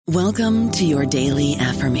Welcome to your daily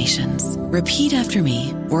affirmations. Repeat after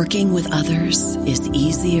me. Working with others is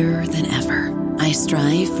easier than ever. I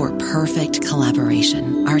strive for perfect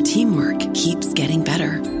collaboration. Our teamwork keeps getting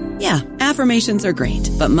better. Yeah, affirmations are great,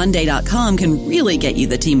 but Monday.com can really get you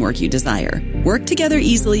the teamwork you desire. Work together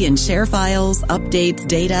easily and share files, updates,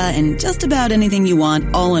 data, and just about anything you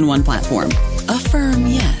want all in one platform. Affirm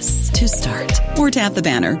yes to start, or tap the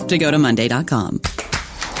banner to go to Monday.com.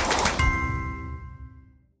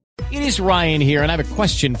 It is Ryan here, and I have a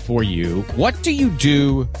question for you. What do you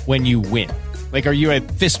do when you win? Like, are you a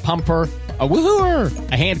fist pumper, a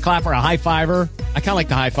woohooer, a hand clapper, a high fiver? I kind of like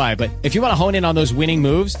the high five, but if you want to hone in on those winning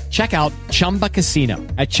moves, check out Chumba Casino.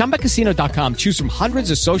 At ChumbaCasino.com, choose from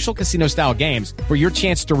hundreds of social casino-style games for your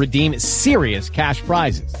chance to redeem serious cash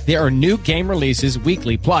prizes. There are new game releases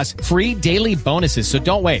weekly, plus free daily bonuses. So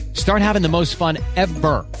don't wait. Start having the most fun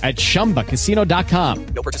ever at ChumbaCasino.com.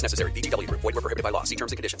 No purchase necessary. VGW. Void where prohibited by law. See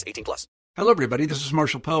terms and conditions. 18+. Hello, everybody. This is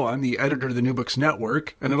Marshall Poe. I'm the editor of the New Books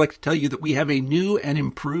Network, and I'd like to tell you that we have a new and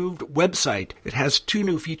improved website. It has 2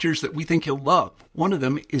 new features that we think you'll love. One of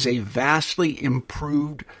them is a vastly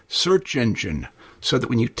improved search engine, so that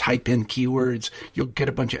when you type in keywords, you'll get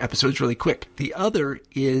a bunch of episodes really quick. The other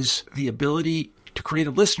is the ability to create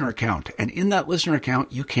a listener account. And in that listener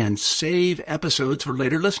account, you can save episodes for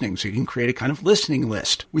later listening. So you can create a kind of listening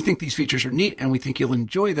list. We think these features are neat, and we think you'll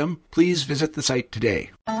enjoy them. Please visit the site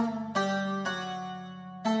today.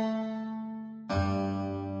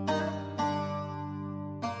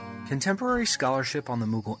 Contemporary scholarship on the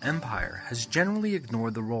Mughal Empire has generally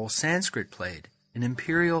ignored the role Sanskrit played in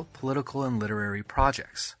imperial, political, and literary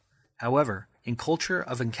projects. However, in Culture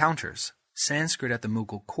of Encounters, Sanskrit at the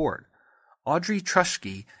Mughal Court, Audrey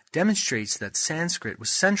Truschke demonstrates that Sanskrit was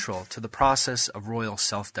central to the process of royal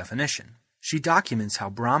self-definition. She documents how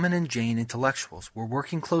Brahmin and Jain intellectuals were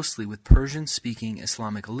working closely with Persian-speaking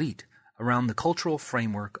Islamic elite around the cultural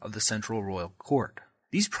framework of the central royal court.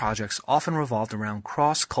 These projects often revolved around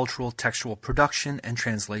cross-cultural textual production and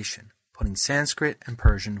translation, putting Sanskrit and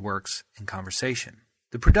Persian works in conversation.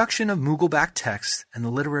 The production of Mughal-backed texts and the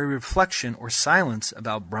literary reflection or silence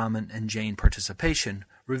about Brahmin and Jain participation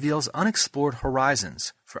reveals unexplored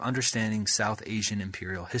horizons for understanding South Asian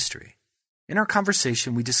imperial history. In our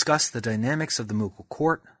conversation, we discuss the dynamics of the Mughal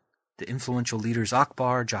court, the influential leaders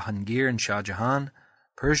Akbar, Jahangir, and Shah Jahan,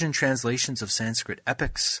 Persian translations of Sanskrit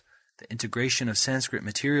epics, the integration of Sanskrit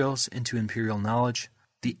materials into imperial knowledge,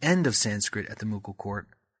 the end of Sanskrit at the Mughal court,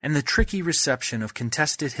 and the tricky reception of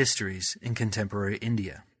contested histories in contemporary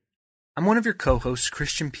India. I'm one of your co-hosts,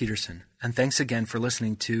 Christian Peterson, and thanks again for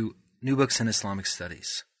listening to New Books in Islamic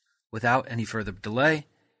Studies. Without any further delay,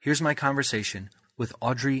 here's my conversation with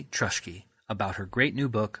Audrey Truschke about her great new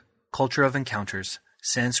book, Culture of Encounters,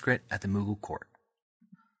 Sanskrit at the Mughal Court.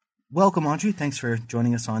 Welcome, Audrey. Thanks for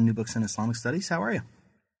joining us on New Books in Islamic Studies. How are you?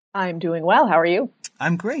 I'm doing well. How are you?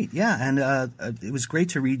 I'm great, yeah. And it was great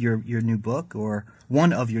to read your new book, or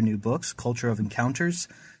one of your new books, Culture of Encounters,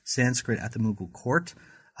 Sanskrit at the Mughal Court.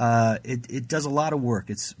 It does a lot of work.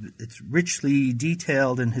 It's richly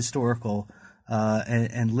detailed and historical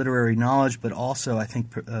and literary knowledge, but also I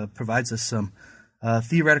think provides us some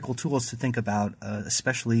theoretical tools to think about,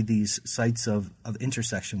 especially these sites of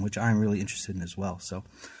intersection, which I'm really interested in as well. So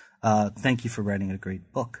thank you for writing a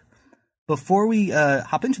great book. Before we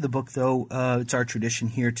hop into the book, though, it's our tradition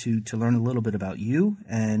here to learn a little bit about you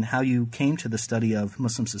and how you came to the study of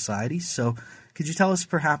Muslim society. So could you tell us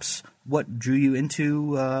perhaps what drew you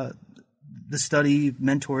into the study,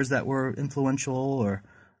 mentors that were influential, or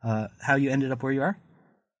how you ended up where you are?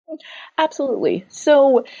 Absolutely.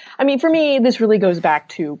 So, I mean, for me, this really goes back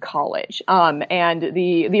to college. And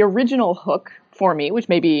the original hook for me, which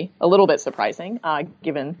may be a little bit surprising,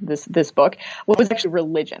 given this book, was actually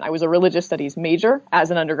religion. I was a religious studies major as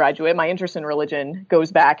an undergraduate. My interest in religion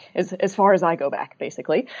goes back as far as I go back,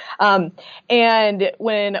 basically. And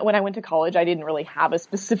when I went to college, I didn't really have a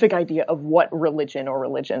specific idea of what religion or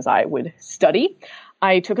religions I would study.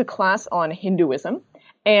 I took a class on Hinduism,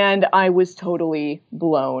 and I was totally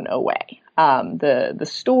blown away. The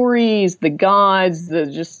stories, the gods,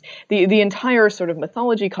 the entire sort of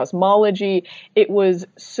mythology, cosmology, it was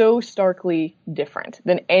so starkly different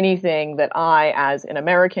than anything that I, as an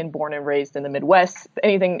American born and raised in the Midwest,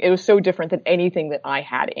 it was so different than anything that I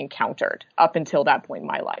had encountered up until that point in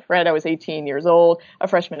my life, right? I was 18 years old, a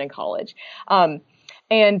freshman in college.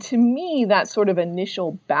 And to me, that sort of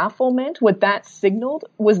initial bafflement, what that signaled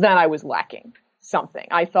was that I was lacking something.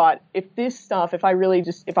 I thought, if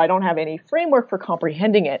I don't have any framework for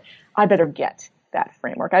comprehending it, I better get that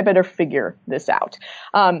framework. I better figure this out.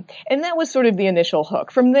 And that was sort of the initial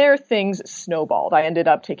hook. From there, things snowballed. I ended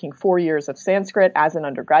up taking 4 years of Sanskrit as an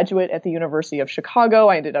undergraduate at the University of Chicago.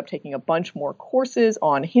 I ended up taking a bunch more courses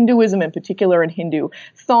on Hinduism in particular and Hindu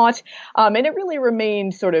thought. And it really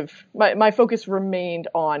remained sort of, my focus remained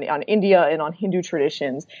on India and on Hindu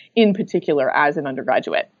traditions in particular as an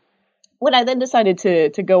undergraduate. When I then decided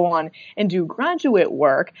to go on and do graduate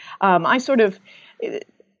work, I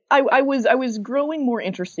was growing more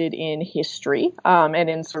interested in history and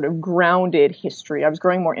in sort of grounded history. I was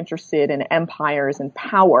growing more interested in empires and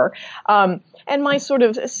power. And my sort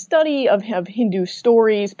of study of Hindu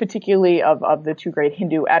stories, particularly of the two great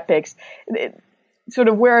Hindu epics, sort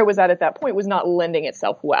of where I was at that point was not lending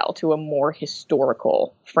itself well to a more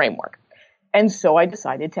historical framework. And so I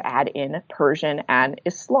decided to add in Persian and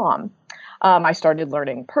Islam. I started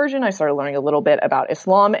learning Persian. I started learning a little bit about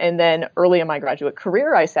Islam. And then early in my graduate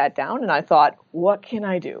career, I sat down and I thought, what can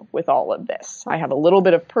I do with all of this? I have a little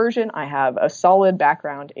bit of Persian. I have a solid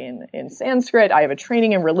background in Sanskrit. I have a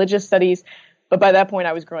training in religious studies. But by that point,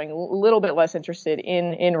 I was growing a little bit less interested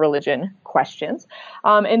in religion questions.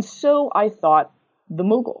 And so I thought, the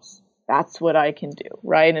Mughals. That's what I can do,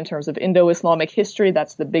 right? In terms of Indo-Islamic history,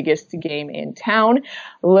 that's the biggest game in town.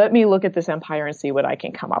 Let me look at this empire and see what I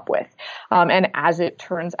can come up with. And as it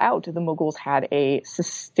turns out, the Mughals had a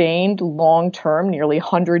sustained, long-term, nearly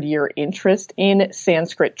 100-year interest in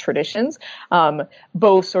Sanskrit traditions,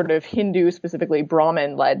 both sort of Hindu, specifically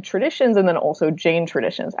Brahmin-led traditions, and then also Jain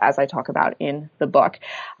traditions, as I talk about in the book.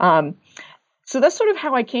 So that's sort of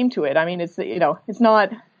how I came to it. I mean, it's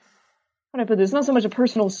not... But it's not so much a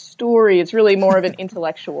personal story. It's really more of an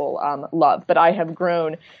intellectual love. But I have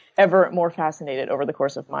grown ever more fascinated over the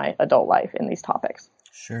course of my adult life in these topics.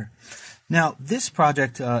 Sure. Now, this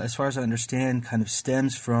project, as far as I understand, kind of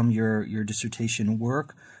stems from your dissertation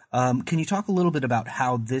work. Can you talk a little bit about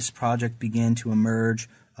how this project began to emerge,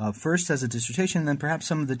 first as a dissertation, and then perhaps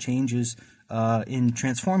some of the changes in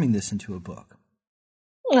transforming this into a book?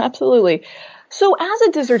 Absolutely. So as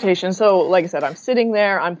a dissertation, like I said, I'm sitting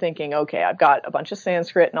there, I'm thinking, okay, I've got a bunch of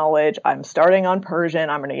Sanskrit knowledge. I'm starting on Persian.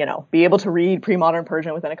 I'm going to, be able to read pre-modern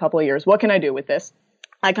Persian within a couple of years. What can I do with this?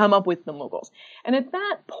 I come up with the Mughals. And at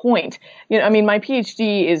that point, my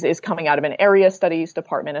PhD is coming out of an area studies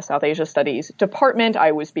department, a South Asia studies department.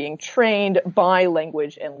 I was being trained by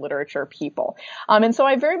language and literature people. And so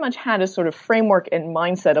I very much had a sort of framework and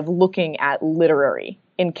mindset of looking at literary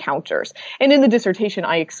encounters. And in the dissertation,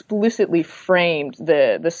 I explicitly framed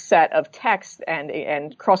the set of texts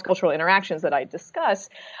and cross-cultural interactions that I discuss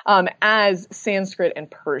as Sanskrit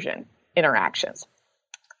and Persian interactions.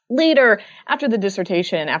 Later, after the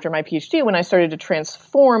dissertation, after my PhD, when I started to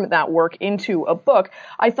transform that work into a book,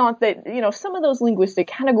 I thought that, some of those linguistic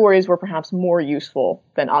categories were perhaps more useful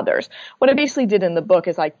than others. What I basically did in the book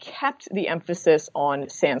is I kept the emphasis on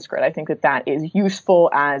Sanskrit. I think that is useful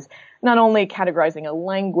as not only categorizing a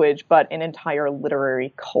language, but an entire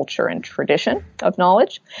literary culture and tradition of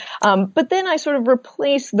knowledge. But then I sort of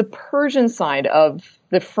replaced the Persian side of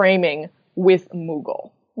the framing with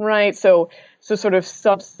Mughal. Right. So sort of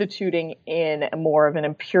substituting in more of an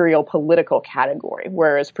imperial political category,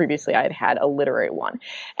 whereas previously I had a literary one.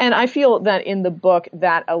 And I feel that in the book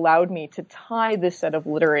that allowed me to tie this set of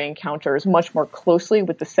literary encounters much more closely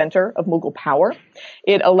with the center of Mughal power.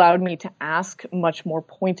 It allowed me to ask much more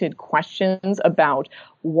pointed questions about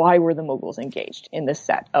why were the Mughals engaged in this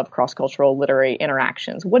set of cross-cultural literary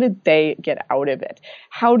interactions? What did they get out of it?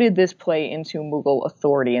 How did this play into Mughal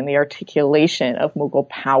authority and the articulation of Mughal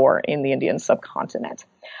power in the Indian subcontinent?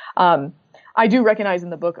 I do recognize in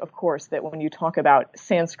the book, of course, that when you talk about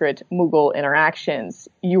Sanskrit-Mughal interactions,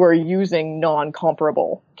 you are using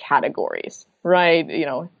non-comparable categories, right?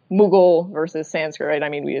 Mughal versus Sanskrit, right? I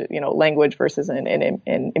mean, language versus an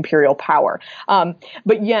imperial power.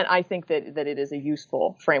 But yet I think that it is a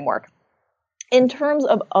useful framework. In terms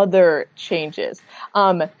of other changes,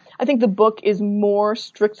 I think the book is more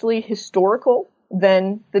strictly historical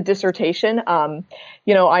than the dissertation.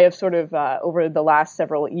 I have sort of, over the last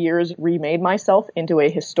several years, remade myself into a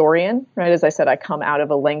historian, right? As I said, I come out of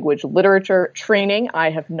a language literature training. I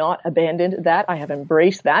have not abandoned that. I have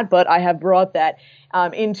embraced that, but I have brought that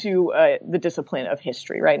into the discipline of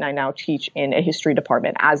history, right? And I now teach in a history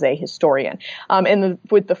department as a historian.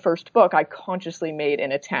 With the first book, I consciously made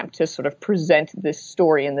an attempt to sort of present this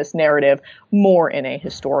story and this narrative more in a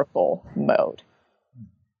historical mode.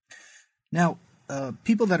 Now,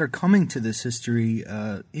 people that are coming to this history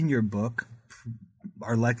in your book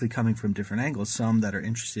are likely coming from different angles. Some that are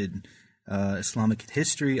interested in Islamic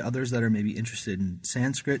history, others that are maybe interested in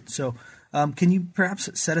Sanskrit. So can you perhaps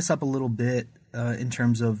set us up a little bit in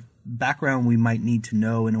terms of background we might need to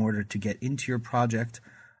know in order to get into your project?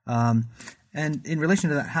 And in relation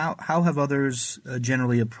to that, how have others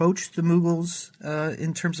generally approached the Mughals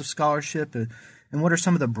in terms of scholarship? And what are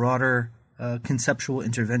some of the broader conceptual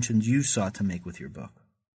interventions you sought to make with your book?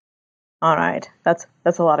 All right. That's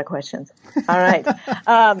a lot of questions. All right.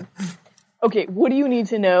 Okay, what do you need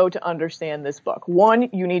to know to understand this book? One,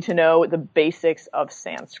 you need to know the basics of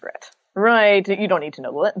Sanskrit, right? You don't need to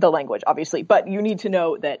know the language, obviously, but you need to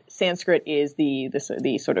know that Sanskrit is the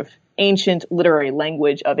sort of ancient literary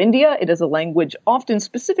language of India. It is a language often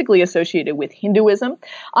specifically associated with Hinduism.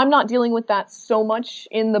 I'm not dealing with that so much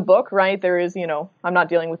in the book, right? There is, I'm not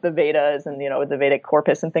dealing with the Vedas and, the Vedic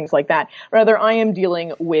corpus and things like that. Rather, I am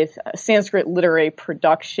dealing with Sanskrit literary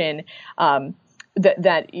production,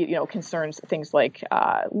 that concerns things like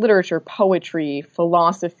literature, poetry,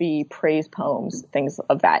 philosophy, praise poems, things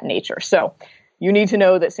of that nature. So you need to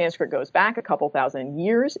know that Sanskrit goes back a couple thousand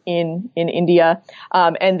years in India,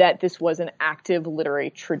 and that this was an active literary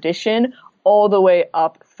tradition all the way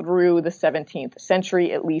up through the 17th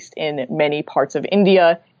century, at least in many parts of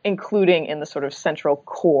India, including in the sort of central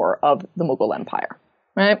core of the Mughal Empire,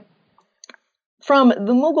 right? From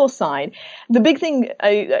the Mughal side, the big thing,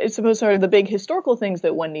 I suppose sort of the big historical things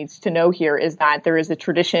that one needs to know here is that there is a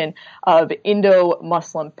tradition of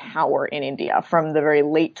Indo-Muslim power in India from the very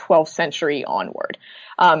late 12th century onward.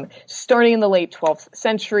 Starting in the late 12th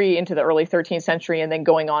century into the early 13th century and then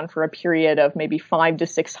going on for a period of maybe 500 to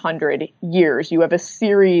 600 years, you have a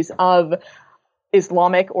series of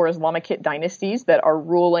Islamic or Islamicate dynasties that are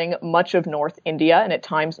ruling much of North India and at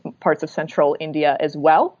times parts of central India as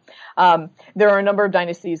well. There are a number of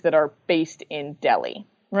dynasties that are based in Delhi,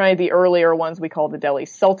 right? The earlier ones we call the Delhi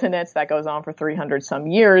Sultanates. That goes on for 300 some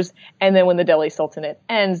years. And then when the Delhi Sultanate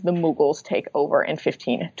ends, the Mughals take over in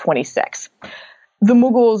 1526. The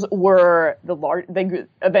Mughals were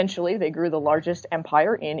eventually they grew the largest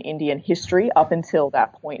empire in Indian history up until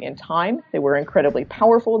that point in time. They were incredibly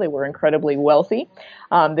powerful. They were incredibly wealthy.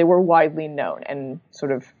 They were widely known and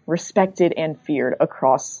sort of respected and feared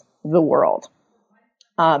across the world.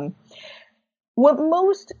 When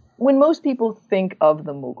most people think of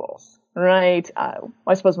the Mughals, right?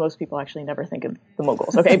 I suppose most people actually never think of the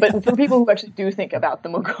Mughals, okay? But for people who actually do think about the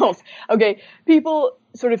Mughals, okay, people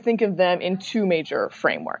sort of think of them in two major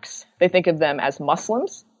frameworks. They think of them as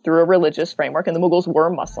Muslims through a religious framework, and the Mughals were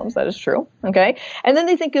Muslims, that is true, okay? And then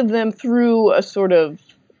they think of them through a sort of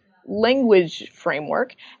language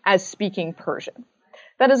framework as speaking Persian.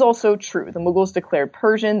 That is also true. The Mughals declared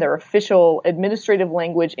Persian their official administrative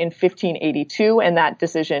language in 1582, and that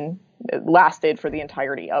decision lasted for the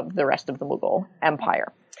entirety of the rest of the Mughal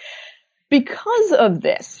Empire. Because of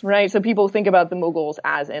this, right, so people think about the Mughals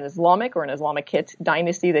as an Islamic or an Islamicate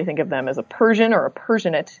dynasty. They think of them as a Persian or a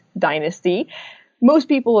Persianate dynasty. Most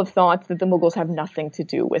people have thought that the Mughals have nothing to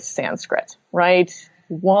do with Sanskrit, right?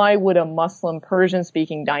 Why would a Muslim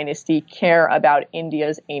Persian-speaking dynasty care about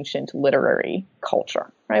India's ancient literary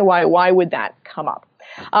culture, right? Why would that come up?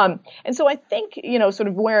 And so I think, sort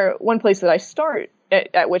of where one place that I start,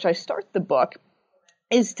 at which I start the book,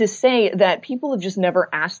 is to say that people have just never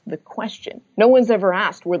asked the question. No one's ever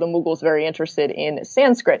asked, were the Mughals very interested in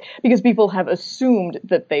Sanskrit? Because people have assumed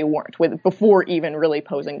that they weren't before even really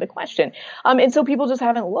posing the question. And so people just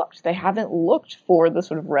haven't looked. They haven't looked for the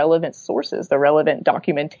sort of relevant sources, the relevant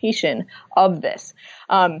documentation of this.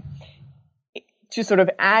 To sort of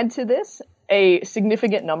add to this, a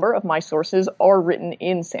significant number of my sources are written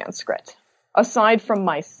in Sanskrit. Aside from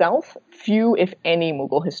myself, few, if any,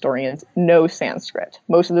 Mughal historians know Sanskrit.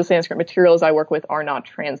 Most of the Sanskrit materials I work with are not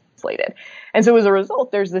translated. And so as a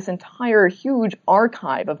result, there's this entire huge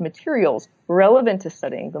archive of materials relevant to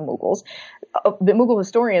studying the Mughals that Mughal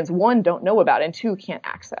historians, one, don't know about, and two, can't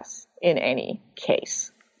access in any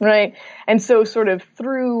case, right? And so sort of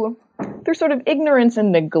through sort of ignorance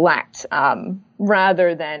and neglect,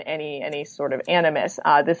 rather than any sort of animus,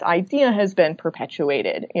 this idea has been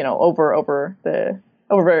perpetuated,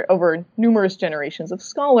 over numerous generations of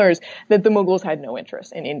scholars that the Mughals had no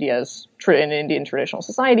interest in Indian traditional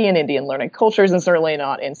society and Indian learned cultures, and certainly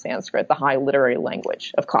not in Sanskrit, the high literary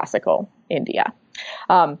language of classical India.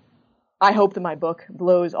 I hope that my book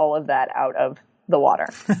blows all of that out of the water.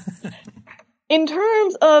 In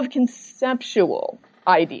terms of conceptual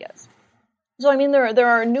ideas, so, I mean, there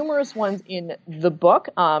are numerous ones in the book.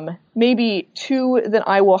 Maybe two that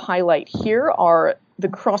I will highlight here are the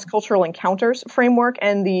cross-cultural encounters framework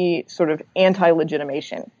and the sort of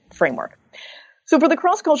anti-legitimation framework. So for the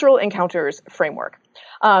cross-cultural encounters framework,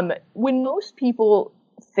 when most people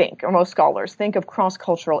think, or most scholars think of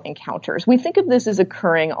cross-cultural encounters, we think of this as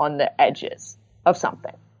occurring on the edges of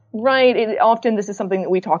something, Right. Often this is something that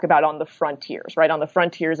we talk about on the frontiers, right? On the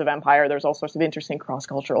frontiers of empire, there's all sorts of interesting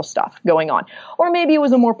cross-cultural stuff going on. Or maybe it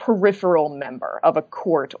was a more peripheral member of a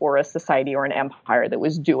court or a society or an empire that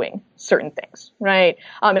was doing certain things, right?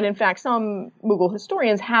 And in fact, some Mughal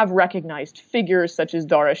historians have recognized figures such as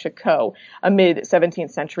Dara Shikoh, a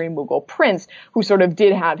mid-17th century Mughal prince who sort of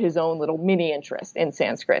did have his own little mini interest in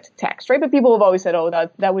Sanskrit text, right? But people have always said, oh,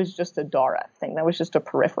 that was just a Dara thing. That was just a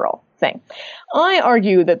peripheral thing. I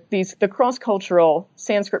argue that the cross-cultural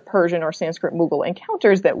Sanskrit Persian or Sanskrit Mughal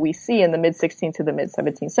encounters that we see in the mid-16th to the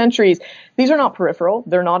mid-17th centuries, these are not peripheral,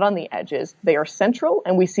 they're not on the edges, they are central,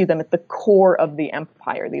 and we see them at the core of the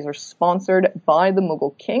empire. These are sponsored by the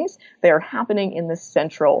Mughal kings. They are happening in the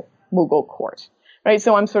central Mughal court. Right,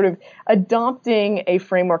 so I'm sort of adopting a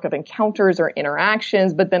framework of encounters or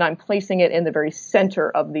interactions, but then I'm placing it in the very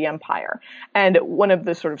center of the empire. And one of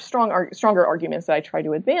the sort of stronger arguments that I try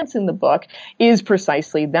to advance in the book is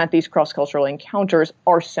precisely that these cross-cultural encounters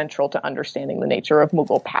are central to understanding the nature of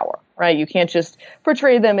Mughal power. Right, you can't just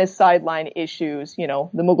portray them as sideline issues. You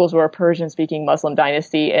know, the Mughals were a Persian-speaking Muslim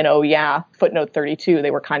dynasty, and oh yeah, footnote 32,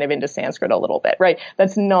 they were kind of into Sanskrit a little bit. Right,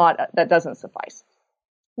 that doesn't suffice.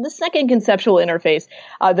 The second conceptual interface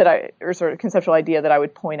conceptual idea that I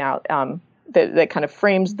would point out that kind of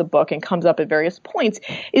frames the book and comes up at various points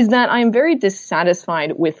is that I'm very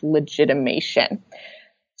dissatisfied with legitimation.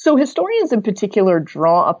 So historians in particular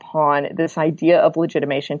draw upon this idea of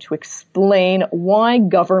legitimation to explain why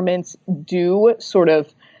governments do sort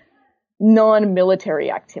of non-military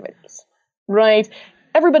activities, right?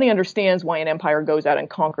 Everybody understands why an empire goes out and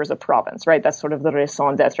conquers a province, right? That's sort of the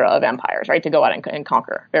raison d'etre of empires, right? To go out and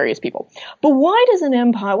conquer various people. But why is an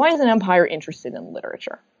empire interested in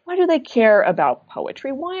literature? Why do they care about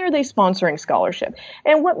poetry? Why are they sponsoring scholarship?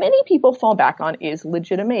 And what many people fall back on is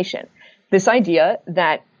legitimation. This idea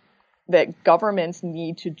that governments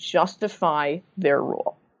need to justify their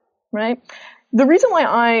rule, right? The reason why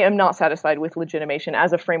I am not satisfied with legitimation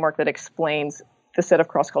as a framework that explains the set of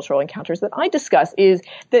cross-cultural encounters that I discuss is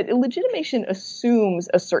that legitimation assumes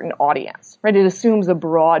a certain audience, right? It assumes a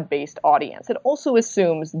broad-based audience. It also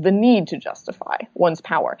assumes the need to justify one's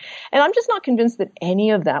power. And I'm just not convinced that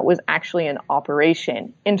any of that was actually an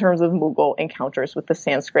operation in terms of Mughal encounters with the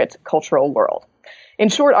Sanskrit cultural world. In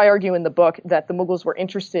short, I argue in the book that the Mughals were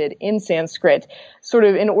interested in Sanskrit sort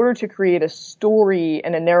of in order to create a story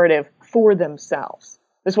and a narrative for themselves.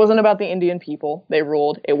 This wasn't about the Indian people they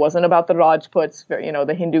ruled. It wasn't about the Rajputs, you know,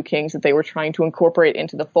 the Hindu kings that they were trying to incorporate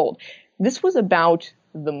into the fold. This was about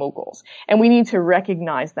the Mughals. And we need to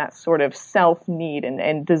recognize that sort of self-need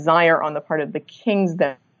and desire on the part of the kings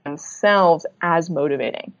themselves as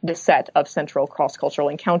motivating the set of central cross-cultural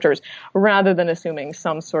encounters, rather than assuming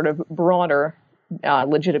some sort of broader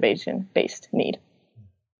legitimation-based need.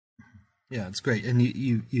 Yeah, it's great. And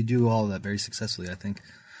you do all of that very successfully, I think.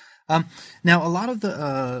 Now, a lot of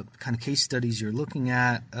the kind of case studies you're looking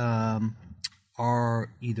at are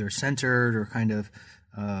either centered or kind of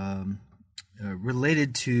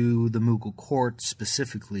related to the Mughal court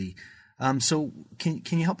specifically. So can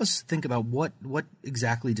you help us think about what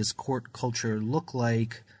exactly does court culture look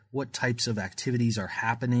like? What types of activities are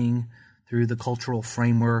happening through the cultural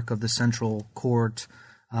framework of the central court?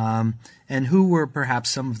 And who were perhaps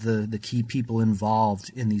some of the key people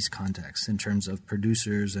involved in these contexts in terms of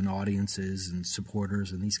producers and audiences and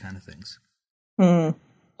supporters and these kind of things?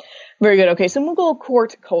 Very good. Okay, so Mughal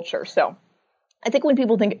court culture. So I think when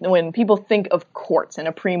people think of courts in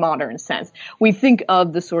a pre-modern sense, we think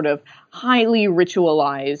of the sort of highly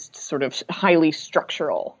ritualized, sort of highly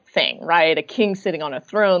structural thing, right? A king sitting on a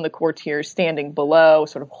throne, the courtiers standing below,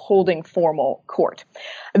 sort of holding formal court.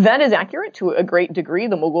 That is accurate to a great degree.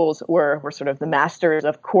 The Mughals were sort of the masters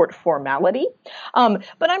of court formality. But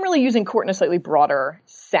I'm really using court in a slightly broader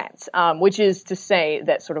sense, which is to say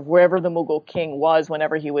that sort of wherever the Mughal king was,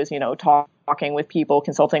 whenever he was, talking with people,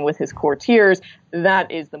 consulting with his courtiers,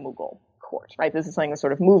 that is the Mughal court, right? This is something that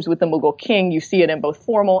sort of moves with the Mughal king. You see it in both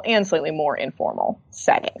formal and slightly more informal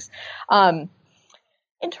settings.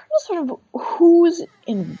 In terms of sort of who's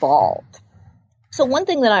involved. So one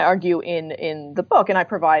thing that I argue in the book, and I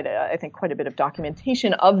provide, I think, quite a bit of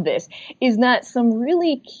documentation of this, is that some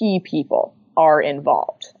really key people are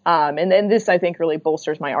involved. And then this, I think, really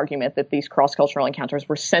bolsters my argument that these cross-cultural encounters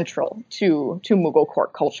were central to Mughal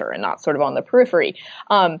court culture and not sort of on the periphery.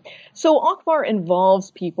 So Akbar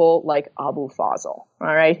involves people like Abu Fazl, all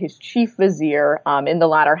right, his chief vizier in the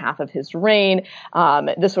latter half of his reign,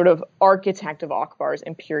 the sort of architect of Akbar's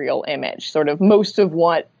imperial image. Sort of most of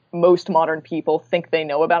what most modern people think they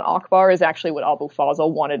know about Akbar is actually what Abu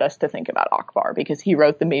Fazl wanted us to think about Akbar, because he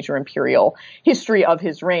wrote the major imperial history of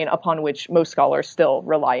his reign, upon which most scholars still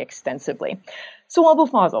rely extensively. So Abu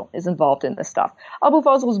Fazl is involved in this stuff. Abu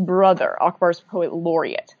Fazl's brother, Akbar's poet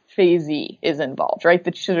laureate, Faizi, is involved, right?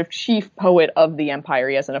 The sort of chief poet of the empire.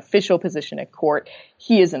 He has an official position at court.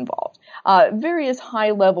 He is involved. Various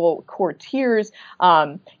high-level courtiers,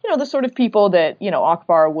 the sort of people that,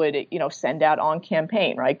 Akbar would, send out on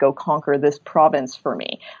campaign, right? Go conquer this province for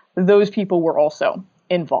me. Those people were also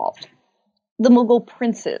involved. The Mughal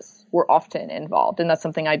princes were often involved, and that's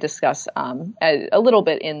something I discuss a little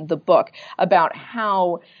bit in the book about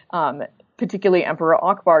how particularly Emperor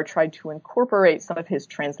Akbar tried to incorporate some of his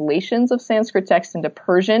translations of Sanskrit texts into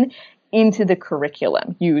Persian into the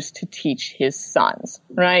curriculum used to teach his sons,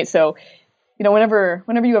 right? So, whenever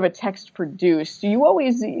you have a text produced, you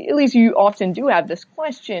often do have this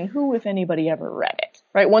question, who, if anybody, ever read it,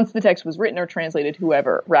 right? Once the text was written or translated,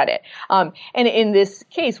 whoever read it. And in this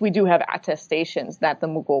case, we do have attestations that the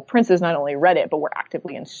Mughal princes not only read it, but were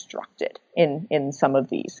actively instructed in some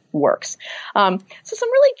of these works. So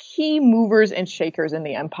some really key movers and shakers in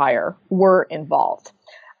the empire were involved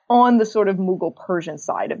on the sort of Mughal Persian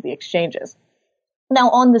side of the exchanges.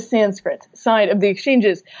 Now, on the Sanskrit side of the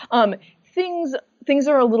exchanges, things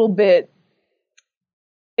are a little bit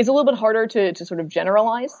harder to sort of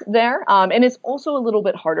generalize there. And it's also a little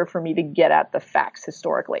bit harder for me to get at the facts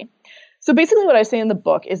historically. So basically what I say in the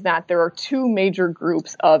book is that there are two major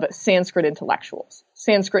groups of Sanskrit intellectuals,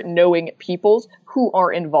 Sanskrit knowing peoples who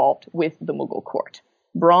are involved with the Mughal court: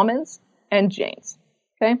 Brahmins and Jains.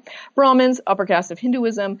 Okay? Brahmins, upper caste of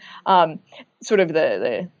Hinduism, sort of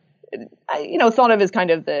thought of as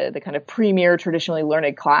kind of the kind of premier traditionally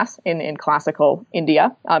learned class in classical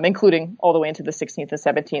India, including all the way into the 16th and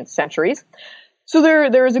 17th centuries. So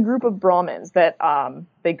there is a group of Brahmins that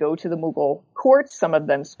they go to the Mughal court. Some of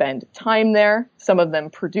them spend time there. Some of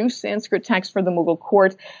them produce Sanskrit texts for the Mughal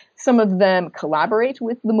court. Some of them collaborate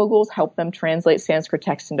with the Mughals, help them translate Sanskrit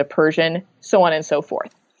texts into Persian, so on and so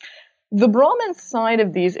forth. The Brahmin side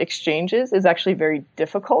of these exchanges is actually very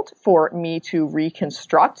difficult for me to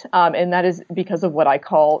reconstruct, and that is because of what I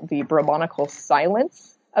call the Brahmanical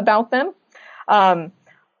silence about them.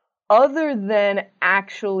 Other than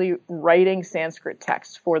actually writing Sanskrit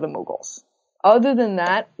texts for the Mughals. Other than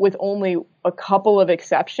that, with only a couple of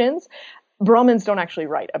exceptions, Brahmins don't actually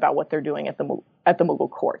write about what they're doing at the Mughal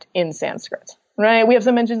court in Sanskrit. Right? We have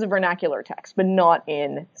some mentions of vernacular text, but not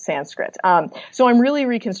in Sanskrit. So I'm really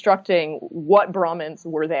reconstructing what Brahmins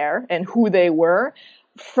were there and who they were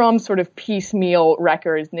from sort of piecemeal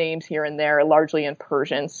records, names here and there, largely in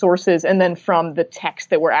Persian sources, and then from the texts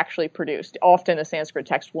that were actually produced. Often a Sanskrit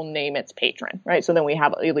text will name its patron, right? So then we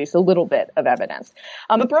have at least a little bit of evidence.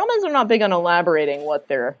 But Brahmins are not big on elaborating what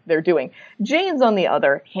they're doing. Jains, on the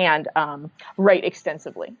other hand, write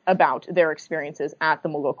extensively about their experiences at the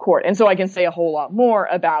Mughal court. And so I can say a whole lot more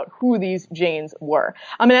about who these Jains were.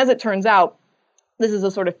 As it turns out, this is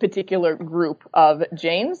a sort of particular group of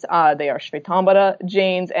Jains. They are Shvetambara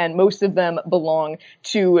Jains, and most of them belong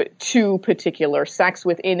to two particular sects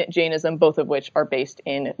within Jainism, both of which are based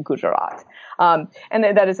in Gujarat. And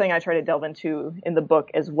that is something I try to delve into in the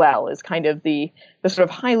book as well, is kind of the sort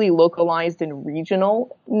of highly localized and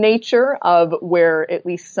regional nature of where at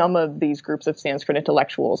least some of these groups of Sanskrit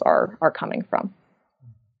intellectuals are coming from.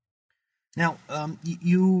 Now,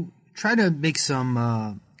 you try to make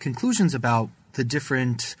some conclusions about the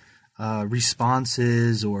different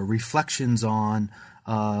responses or reflections on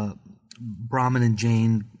Brahmin and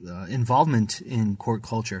Jain involvement in court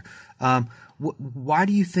culture. Why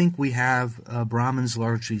do you think we have Brahmins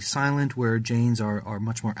largely silent, where Jains are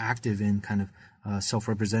much more active in kind of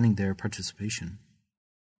self-representing their participation?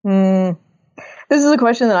 This is a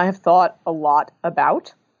question that I have thought a lot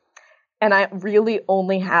about, and I really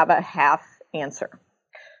only have a half answer.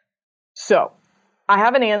 So, I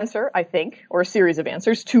have an answer, I think, or a series of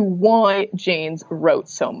answers to why Jains wrote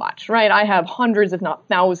so much, right? I have hundreds, if not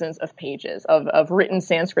thousands, of pages of written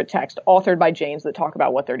Sanskrit text authored by Jains that talk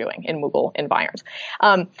about what they're doing in Mughal environs.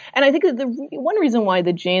 And I think that the one reason why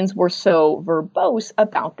the Jains were so verbose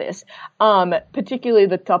about this, particularly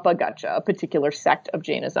the Tathagata, a particular sect of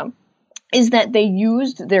Jainism, is that they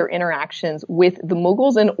used their interactions with the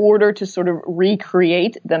Mughals in order to sort of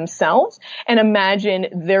recreate themselves and imagine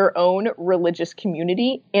their own religious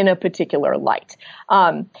community in a particular light.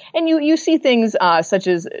 And you see things such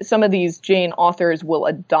as some of these Jain authors will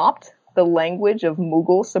adopt the language of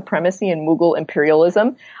Mughal supremacy and Mughal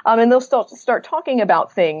imperialism. And they'll start talking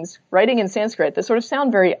about things, writing in Sanskrit, that sort of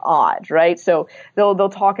sound very odd, right? So they'll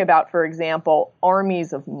talk about, for example,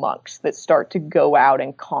 armies of monks that start to go out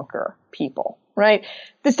and conquer people, right?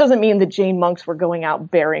 This doesn't mean that Jain monks were going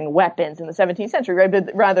out bearing weapons in the 17th century, right?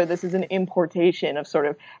 But rather, this is an importation of sort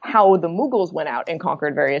of how the Mughals went out and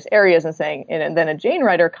conquered various areas and saying, and then a Jain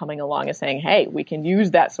writer coming along and saying, hey, we can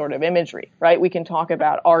use that sort of imagery, right? We can talk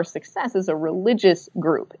about our success as a religious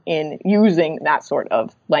group in using that sort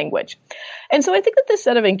of language. And so I think that this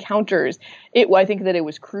set of encounters, I think that it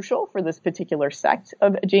was crucial for this particular sect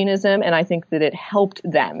of Jainism, and I think that it helped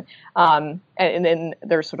them and in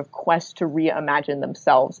their sort of quest to reimagine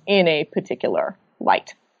themselves in a particular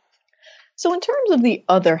light. So in terms of the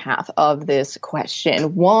other half of this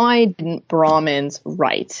question, why didn't Brahmins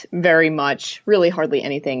write very much, really hardly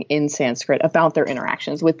anything in Sanskrit about their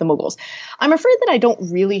interactions with the Mughals? I'm afraid that I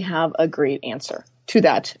don't really have a great answer to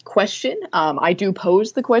that question. I do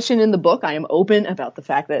pose the question in the book. I am open about the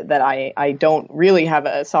fact that I don't really have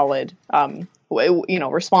a solid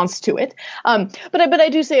response to it. But I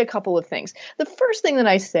do say a couple of things. The first thing that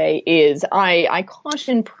I say is I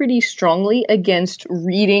caution pretty strongly against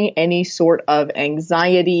reading any sort of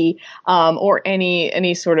anxiety or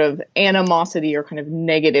any sort of animosity or kind of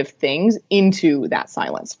negative things into that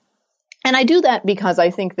silence. And I do that because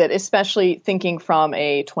I think that, especially thinking from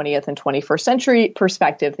a 20th and 21st century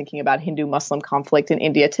perspective, thinking about Hindu-Muslim conflict in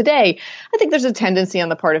India today, I think there's a tendency on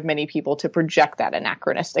the part of many people to project that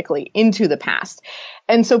anachronistically into the past.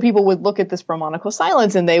 And so people would look at this Brahmanical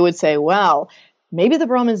silence and they would say, well, maybe the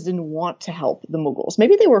Brahmins didn't want to help the Mughals.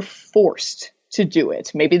 Maybe they were forced to do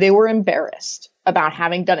it. Maybe they were embarrassed about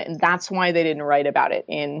having done it, and that's why they didn't write about it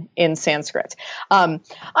in Sanskrit.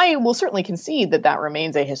 I will certainly concede that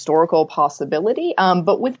remains a historical possibility,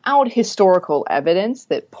 but without historical evidence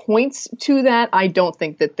that points to that, I don't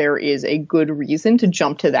think that there is a good reason to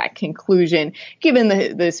jump to that conclusion, given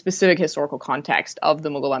the specific historical context of the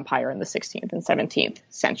Mughal Empire in the 16th and 17th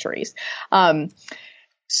centuries.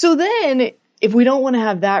 So then, if we don't want to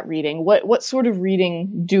have that reading, what sort of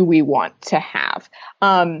reading do we want to have?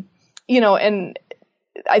 And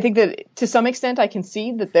I think that to some extent I can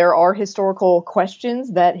see that there are historical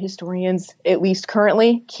questions that historians, at least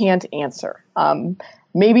currently, can't answer.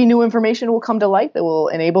 Maybe new information will come to light that will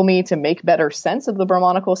enable me to make better sense of the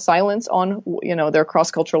Brahmanical silence on, their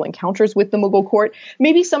cross-cultural encounters with the Mughal court.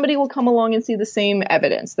 Maybe somebody will come along and see the same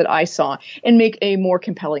evidence that I saw and make a more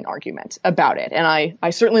compelling argument about it. And I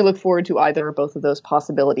certainly look forward to either or both of those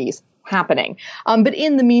possibilities happening. But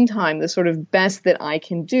in the meantime, the sort of best that I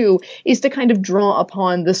can do is to kind of draw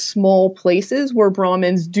upon the small places where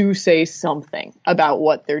Brahmins do say something about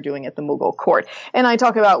what they're doing at the Mughal court. And I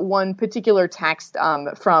talk about one particular text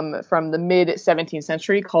from the mid-17th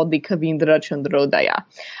century called the Kavindra Chandrodaya,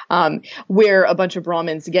 where a bunch of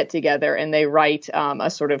Brahmins get together and they write a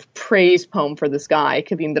sort of praise poem for this guy,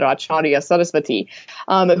 Kavindracharya Saraswati,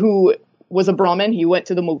 who was a Brahmin. He went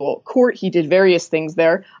to the Mughal court. He did various things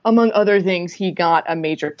there. Among other things, he got a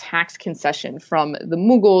major tax concession from the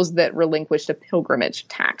Mughals that relinquished a pilgrimage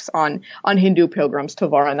tax on Hindu pilgrims to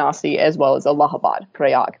Varanasi as well as Allahabad,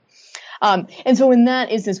 Prayag. And so in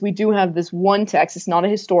that instance, we do have this one text. It's not a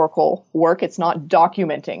historical work. It's not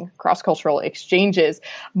documenting cross-cultural exchanges,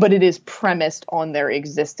 but it is premised on their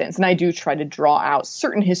existence. And I do try to draw out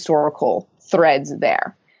certain historical threads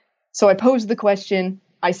there. So I pose the question.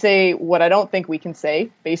 I say what I don't think we can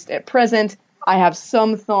say based at present. I have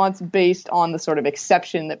some thoughts based on the sort of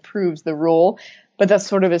exception that proves the rule, but that's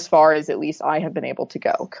sort of as far as at least I have been able to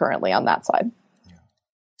go currently on that side. Yeah.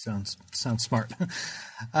 Sounds smart.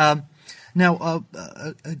 Now,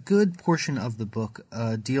 a good portion of the book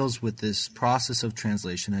deals with this process of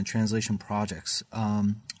translation and translation projects.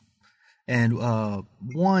 And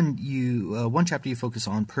one chapter you focus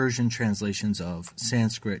on Persian translations of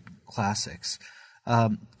Sanskrit classics.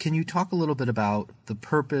 Can you talk a little bit about the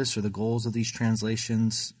purpose or the goals of these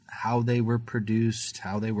translations, how they were produced,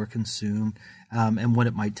 how they were consumed, and what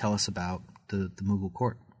it might tell us about the Mughal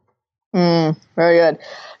court? Very good.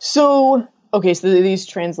 So these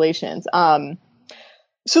translations.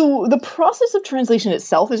 So the process of translation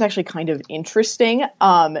itself is actually kind of interesting.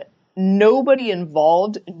 Nobody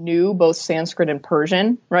involved knew both Sanskrit and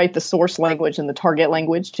Persian, right? The source language and the target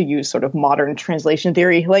language, to use sort of modern translation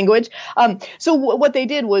theory language. So what they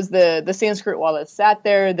did was the Sanskrit wallahs sat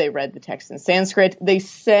there, they read the text in Sanskrit, they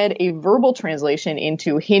said a verbal translation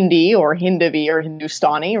into Hindi or Hindavi or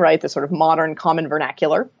Hindustani, right? The sort of modern common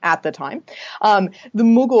vernacular at the time. The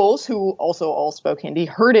Mughals, who also all spoke Hindi,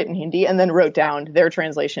 heard it in Hindi and then wrote down their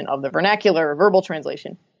translation of the vernacular, verbal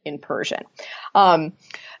translation in Persian.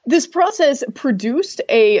 This process produced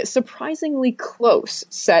a surprisingly close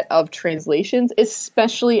set of translations,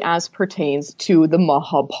 especially as pertains to the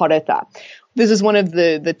Mahabharata. This is one of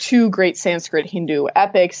the two great Sanskrit Hindu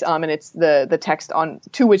epics, and it's the text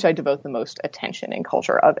to which I devote the most attention in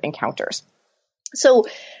Culture of Encounters. So,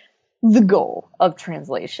 the goal of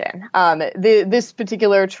translation. This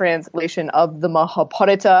particular translation of the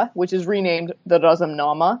Mahabharata, which is renamed the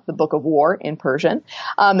Razamnama, the Book of War in Persian.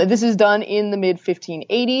 This is done in the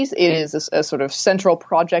mid-1580s. It is a sort of central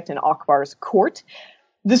project in Akbar's court.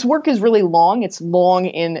 This work is really long. It's long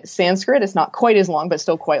in Sanskrit. It's not quite as long, but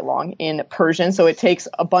still quite long in Persian. So it takes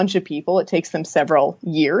a bunch of people. It takes them several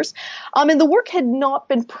years. And the work had not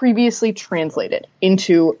been previously translated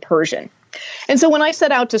into Persian. And so when I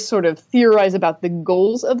set out to sort of theorize about the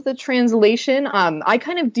goals of the translation, I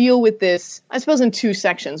kind of deal with this, I suppose, in two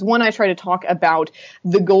sections. One, I try to talk about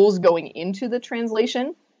the goals going into the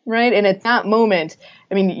translation, right? And at that moment,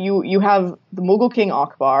 I mean, you have the Mughal king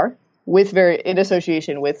Akbar in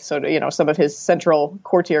association with sort of, some of his central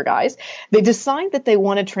courtier guys. They decide that they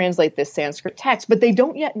want to translate this Sanskrit text, but they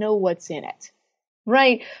don't yet know what's in it.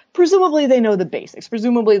 Right. Presumably they know the basics.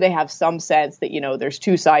 Presumably they have some sense that, there's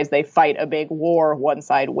two sides, they fight a big war, one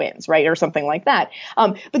side wins, right? Or something like that.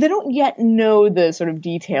 But they don't yet know the sort of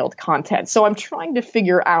detailed content. So I'm trying to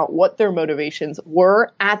figure out what their motivations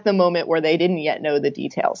were at the moment where they didn't yet know the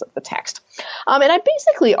details of the text. And I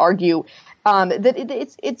basically argue that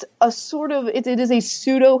it is a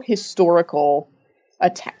pseudo-historical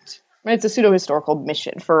attempt. Right? It's a pseudo-historical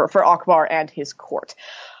mission for Akbar and his court.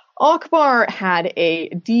 Akbar had a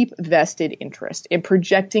deep vested interest in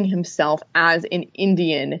projecting himself as an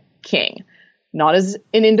Indian king, not as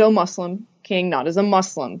an Indo-Muslim king, not as a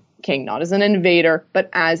Muslim king, not as an invader, but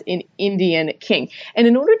as an Indian king. And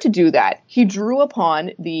in order to do that, he drew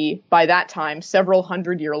upon the, by that time, several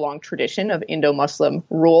hundred-year-long tradition of Indo-Muslim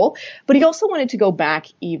rule, but he also wanted to go back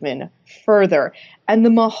even further. And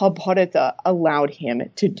the Mahabharata allowed him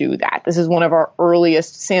to do that. This is one of our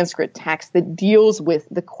earliest Sanskrit texts that deals with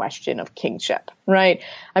the question of kingship, right?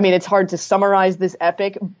 I mean, it's hard to summarize this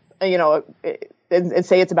epic, and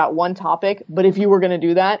say it's about one topic, but if you were going to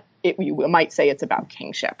do that, you might say it's about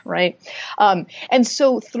kingship, right? And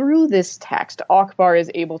so through this text, Akbar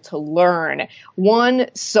is able to learn,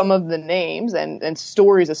 some of the names and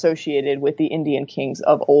stories associated with the Indian kings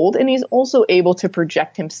of old, and he's also able to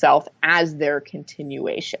project himself as their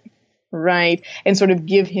continuation, right? And sort of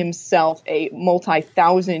give himself a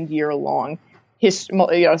multi-thousand-year-long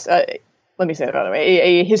let me say it another way,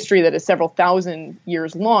 a history that is several thousand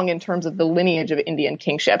years long in terms of the lineage of Indian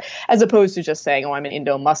kingship, as opposed to just saying, I'm an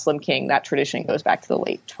Indo-Muslim king. That tradition goes back to the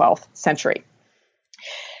late 12th century.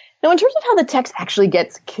 Now, in terms of how the text actually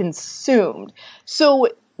gets consumed, so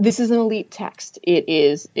this is an elite text. It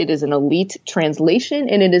is an elite translation,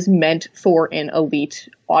 and it is meant for an elite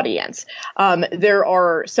audience. There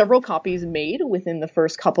are several copies made within the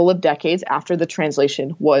first couple of decades after the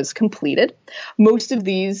translation was completed. Most of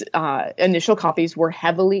these initial copies were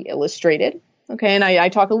heavily illustrated. Okay, and I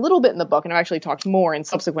talk a little bit in the book, and I actually talked more in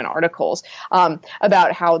subsequent articles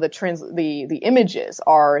about how the images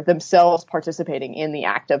are themselves participating in the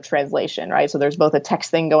act of translation, right? So there's both a text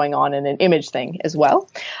thing going on and an image thing as well.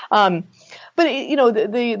 But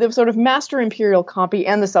the sort of master imperial copy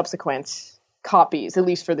and the subsequent copies, at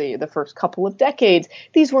least for the first couple of decades,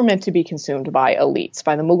 these were meant to be consumed by elites,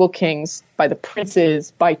 by the Mughal kings, by the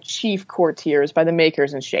princes, by chief courtiers, by the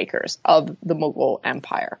makers and shakers of the Mughal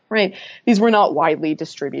Empire, right? These were not widely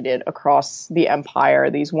distributed across the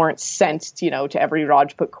empire. These weren't sent, to every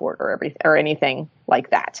Rajput court or anything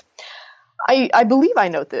like that. I believe I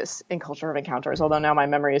note this in Culture of Encounters, although now my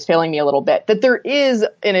memory is failing me a little bit, that there is,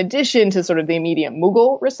 in addition to sort of the immediate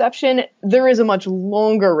Mughal reception, there is a much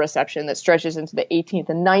longer reception that stretches into the 18th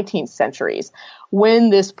and 19th centuries, when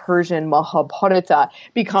this Persian Mahabharata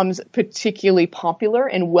becomes particularly popular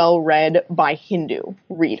and well-read by Hindu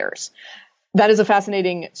readers. That is a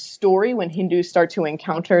fascinating story when Hindus start to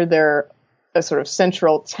encounter a sort of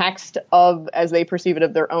central text of, as they perceive it,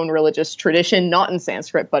 of their own religious tradition, not in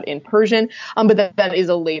Sanskrit, but in Persian. But that is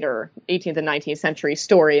a later 18th and 19th century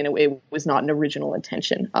story, and it was not an original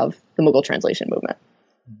intention of the Mughal translation movement.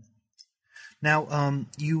 Now,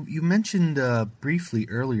 you mentioned briefly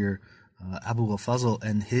earlier Abu al-Fazl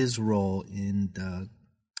and his role in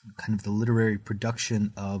kind of the literary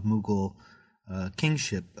production of Mughal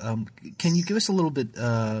kingship. Can you give us a little bit,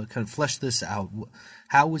 kind of flesh this out?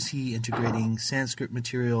 How was he integrating Sanskrit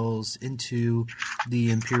materials into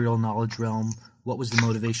the imperial knowledge realm? What was the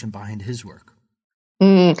motivation behind his work?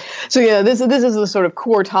 So yeah, this is the sort of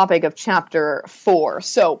core topic of chapter 4.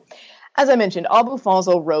 So As I mentioned, Abu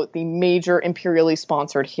Fazl wrote the major imperially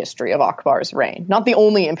sponsored history of Akbar's reign. Not the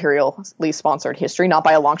only imperially sponsored history, not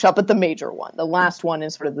by a long shot, but the major one. The last one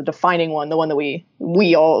is sort of the defining one, the one that we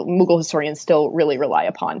all Mughal historians still really rely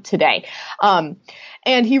upon today.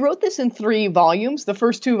 And he wrote this in 3 volumes. The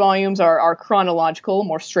first 2 volumes are chronological,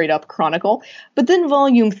 more straight up chronicle. But then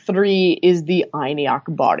volume 3 is the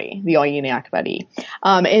Ain-i-Akbari, the Ain-i-Akbari.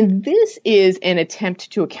 And this is an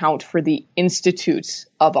attempt to account for the institutes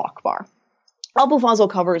of Akbar. Abu Fazl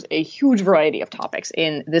covers a huge variety of topics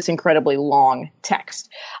in this incredibly long text.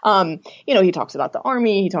 He talks about the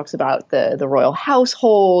army, he talks about the royal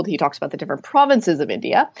household, he talks about the different provinces of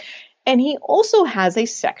India. And he also has a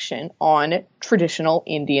section on traditional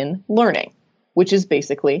Indian learning, which is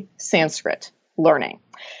basically Sanskrit learning.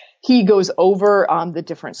 He goes over the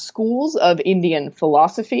different schools of Indian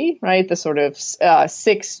philosophy, right? The sort of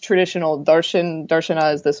 6 traditional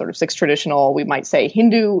darshana is the sort of 6 traditional, we might say,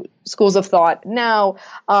 Hindu schools of thought now,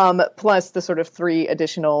 plus the sort of 3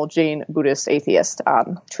 additional Jain, Buddhist, atheist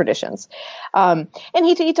traditions. And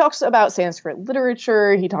he talks about Sanskrit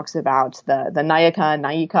literature. He talks about the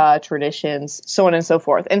Nayika traditions, so on and so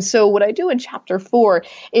forth. And so what I do in chapter 4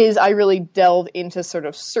 is I really delve into sort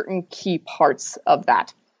of certain key parts of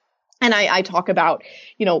that. And I talk about,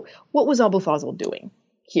 what was Abu Fazl doing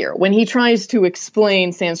here when he tries to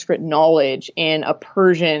explain Sanskrit knowledge in a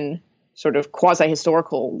Persian sort of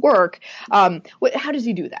quasi-historical work? How does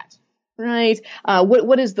he do that, right?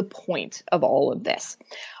 What is the point of all of this?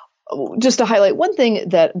 Just to highlight one thing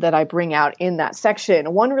that I bring out in that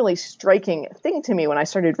section, one really striking thing to me when I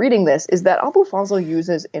started reading this is that Abu Fazl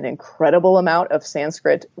uses an incredible amount of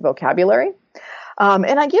Sanskrit vocabulary.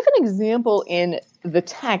 And I give an example in the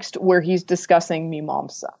text where he's discussing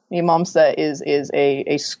Mimamsa. Mimamsa is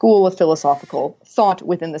a school of philosophical thought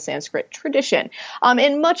within the Sanskrit tradition.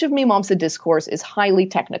 And much of Mimamsa discourse is highly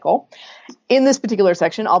technical. In this particular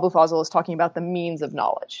section, Abu Fazl is talking about the means of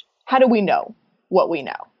knowledge. How do we know what we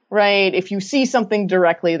know? Right? If you see something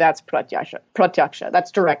directly, that's pratyaksha,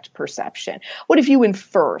 that's direct perception. What if you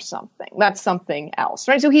infer something? That's something else,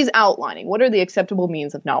 right? So he's outlining what are the acceptable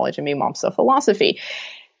means of knowledge in Mimamsa philosophy.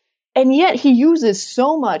 And yet he uses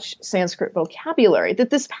so much Sanskrit vocabulary that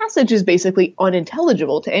this passage is basically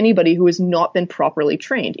unintelligible to anybody who has not been properly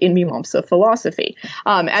trained in Mimamsa philosophy.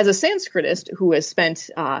 As a Sanskritist who has spent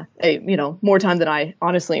more time than I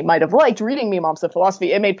honestly might have liked reading Mimamsa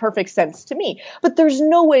philosophy, it made perfect sense to me. But there's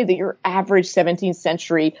no way that your average 17th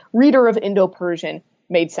century reader of Indo-Persian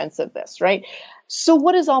made sense of this, right? So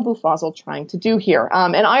what is Abu Fazl trying to do here?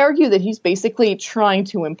 And I argue that he's basically trying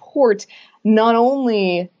to import not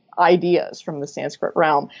only ideas from the Sanskrit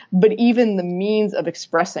realm, but even the means of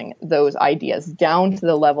expressing those ideas down to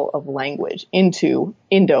the level of language into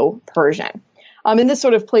Indo-Persian. And this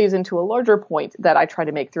sort of plays into a larger point that I try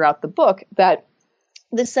to make throughout the book, that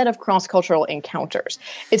this set of cross-cultural encounters,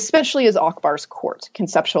 especially as Akbar's court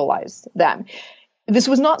conceptualized them, this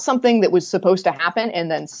was not something that was supposed to happen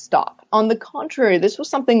and then stop. On the contrary, this was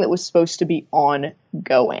something that was supposed to be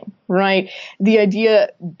ongoing, right? The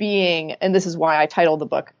idea being, and this is why I titled the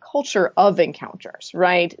book Culture of Encounters,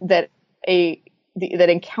 right? That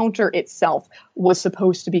encounter itself was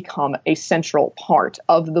supposed to become a central part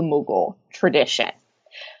of the Mughal tradition.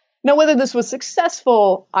 Now, whether this was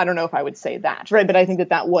successful, I don't know if I would say that, right? But I think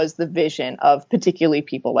that was the vision of particularly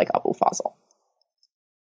people like Abu Fazl.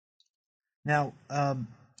 Now,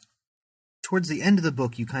 towards the end of the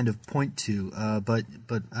book, you kind of point to, but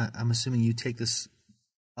I'm assuming you take this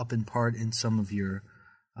up in part in some of your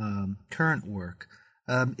current work,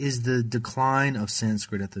 is the decline of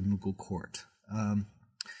Sanskrit at the Mughal court.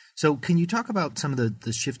 So can you talk about some of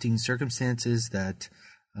the shifting circumstances that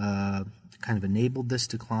kind of enabled this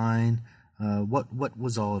decline? What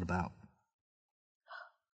was all it about?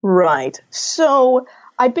 Right. So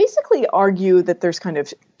I basically argue that there's kind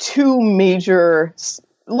of 2 major,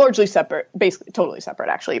 largely separate, basically totally separate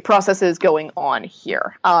actually, processes going on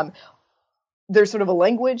here. There's sort of a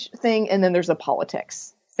language thing and then there's a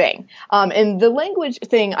politics thing. And the language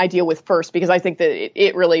thing I deal with first because I think that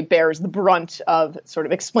it really bears the brunt of sort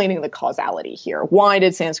of explaining the causality here. Why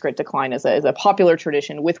did Sanskrit decline as a popular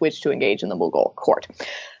tradition with which to engage in the Mughal court?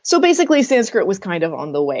 So basically, Sanskrit was kind of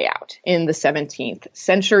on the way out in the 17th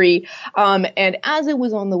century. And as it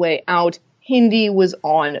was on the way out, Hindi was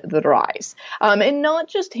on the rise. And not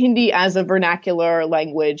just Hindi as a vernacular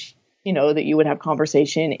language, that you would have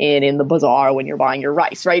conversation in the bazaar when you're buying your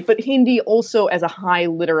rice, right? But Hindi also as a high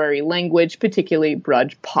literary language, particularly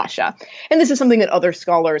Braj Bhasha. And this is something that other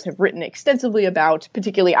scholars have written extensively about,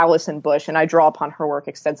 particularly Alison Bush, and I draw upon her work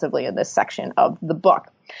extensively in this section of the book.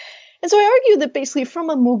 And so I argue that basically from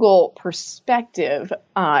a Mughal perspective,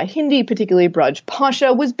 Hindi, particularly Braj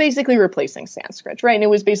Pasha, was basically replacing Sanskrit, right? And it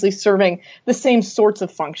was basically serving the same sorts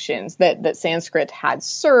of functions that Sanskrit had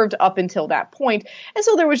served up until that point. And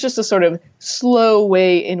so there was just a sort of slow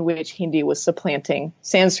way in which Hindi was supplanting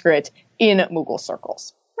Sanskrit in Mughal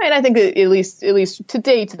circles. Right? I think that at least to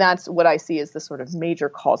date, that's what I see as the sort of major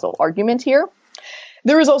causal argument here.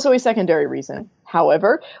 There is also a secondary reason,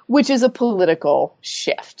 however, which is a political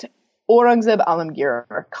shift. Aurangzeb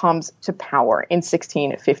Alamgir comes to power in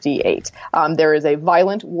 1658. There is a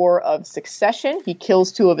violent war of succession. He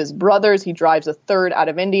kills two of his brothers. He drives a third out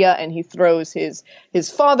of India, and he throws his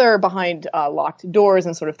father behind locked doors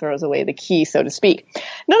and sort of throws away the key, so to speak.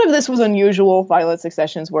 None of this was unusual. Violent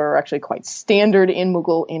successions were actually quite standard in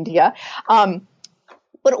Mughal India.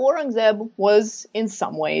 But Aurangzeb was in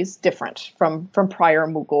some ways different from prior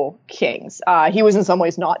Mughal kings. He was in some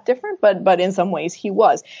ways not different, but in some ways he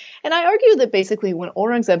was. And I argue that basically when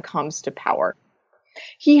Aurangzeb comes to power,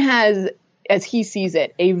 he has, as he sees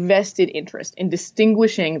it, a vested interest in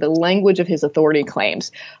distinguishing the language of his authority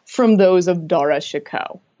claims from those of Dara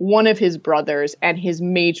Shikoh, one of his brothers and his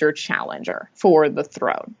major challenger for the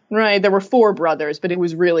throne, right? There were four brothers, but it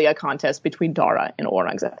was really a contest between Dara and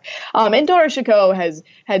Aurangzeb. And Dara Shikoh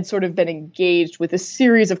had sort of been engaged with a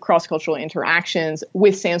series of cross-cultural interactions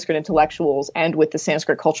with Sanskrit intellectuals and with the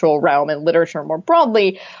Sanskrit cultural realm and literature more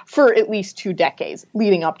broadly for at least 2 decades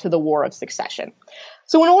leading up to the War of Succession.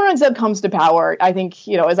 So when Aurangzeb comes to power, I think,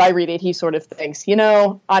 as I read it, he sort of thinks, I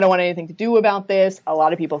don't want anything to do about this. A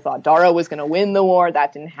lot of people thought Dara was going to win the war.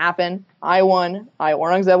 That didn't happen.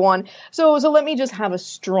 Aurangzeb won. So let me just have a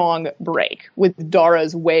strong break with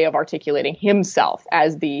Dara's way of articulating himself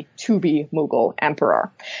as the to-be Mughal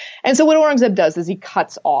emperor. And so what Aurangzeb does is he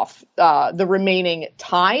cuts off the remaining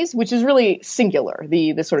ties, which is really singular,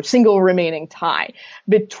 the sort of single remaining tie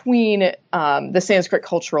between the Sanskrit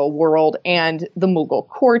cultural world and the Mughal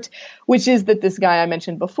court, which is that this guy I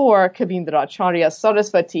mentioned before, Kavindracharya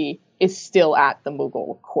Saraswati, is still at the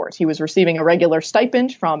Mughal court. He was receiving a regular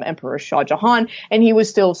stipend from Emperor Shah Jahan, and he was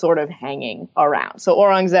still sort of hanging around. So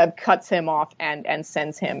Aurangzeb cuts him off and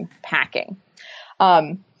sends him packing.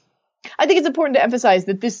 I think it's important to emphasize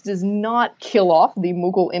that this does not kill off the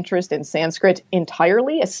Mughal interest in Sanskrit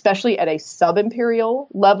entirely, especially at a sub-imperial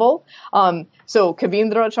level. So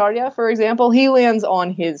Kavindracharya, for example, he lands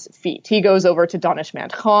on his feet. He goes over to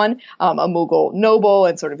Danishmand Khan, a Mughal noble,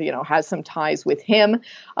 and sort of, has some ties with him.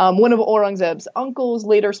 One of Aurangzeb's uncles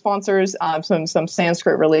later sponsors some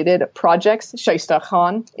Sanskrit-related projects. Shaista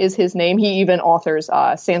Khan is his name. He even authors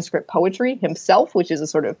Sanskrit poetry himself, which is a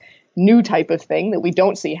sort of new type of thing that we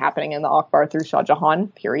don't see happening in the Akbar through Shah Jahan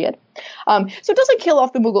period. So it doesn't kill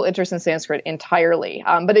off the Mughal interest in Sanskrit entirely,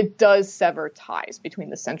 but it does sever ties between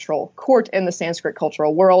the central court and the Sanskrit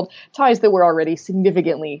cultural world, ties that were already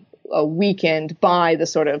significantly weakened by the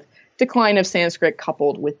sort of decline of Sanskrit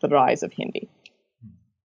coupled with the rise of Hindi.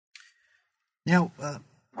 Now,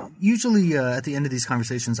 usually at the end of these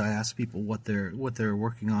conversations, I ask people what they're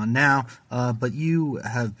working on now. But you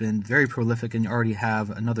have been very prolific, and you already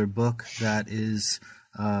have another book that is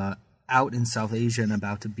out in South Asia and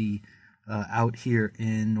about to be out here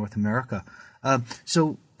in North America.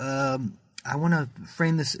 So I want to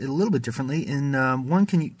frame this a little bit differently. In one,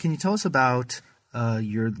 can you tell us about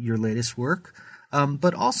your latest work?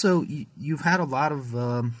 But also, you've had a lot of.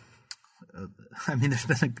 There's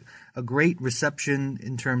been a great reception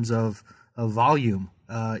in terms of volume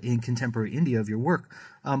in contemporary India of your work,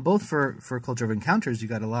 both for Culture of Encounters. You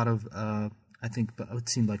got a lot of, I think, it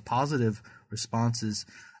seemed like positive responses.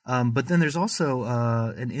 But then there's also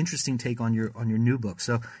an interesting take on your new book.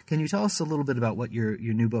 So can you tell us a little bit about what your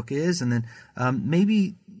new book is, and then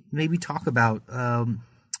maybe talk about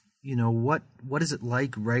what is it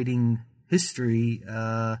like writing history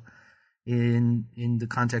in the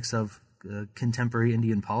context of contemporary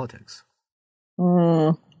Indian politics?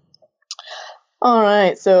 All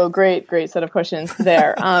right. So great set of questions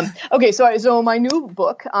there. Okay. So my new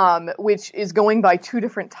book, which is going by 2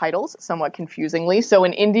 different titles, somewhat confusingly. So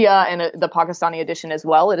in India and the Pakistani edition as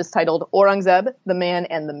well, it is titled Aurangzeb, the Man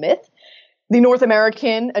and the Myth. The North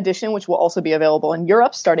American edition, which will also be available in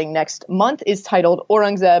Europe starting next month, is titled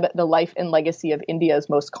Aurangzeb, the Life and Legacy of India's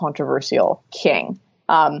Most Controversial King.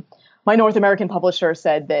 My North American publisher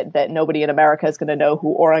said that nobody in America is going to know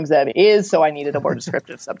who Aurangzeb is, so I needed a more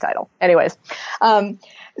descriptive subtitle. Anyways,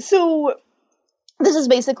 so this is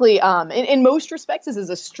basically, in most respects, this is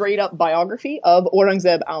a straight-up biography of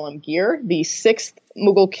Aurangzeb Alamgir, the 6th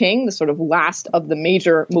Mughal king, the sort of last of the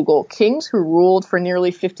major Mughal kings who ruled for nearly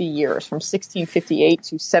 50 years, from 1658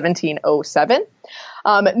 to 1707.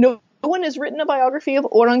 one has written a biography of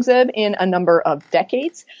Aurangzeb in a number of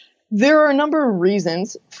decades. There are a number of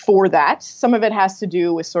reasons for that. Some of it has to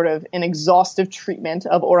do with sort of an exhaustive treatment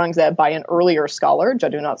of Aurangzeb by an earlier scholar,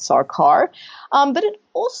 Jadunath Sarkar. But it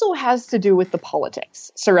also has to do with the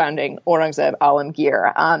politics surrounding Aurangzeb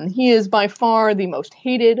Alamgir. He is by far the most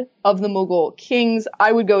hated of the Mughal kings.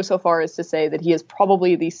 I would go so far as to say that he is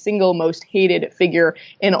probably the single most hated figure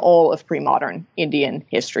in all of pre-modern Indian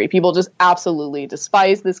history. People just absolutely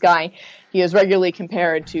despise this guy. He is regularly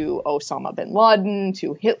compared to Osama bin Laden,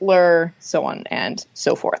 to Hitler, so on and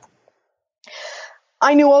so forth.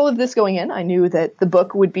 I knew all of this going in. I knew that the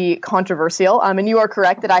book would be controversial. And you are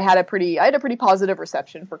correct that I had a pretty positive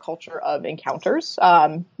reception for Culture of Encounters.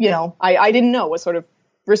 I didn't know what sort of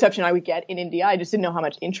reception I would get in India. I just didn't know how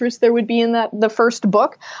much interest there would be in the first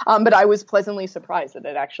book. But I was pleasantly surprised that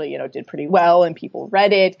it actually, did pretty well and people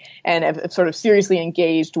read it and have sort of seriously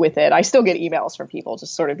engaged with it. I still get emails from people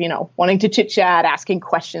just sort of, wanting to chit chat, asking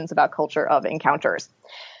questions about Culture of Encounters.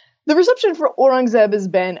 The reception for Aurangzeb has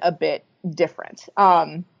been a bit different.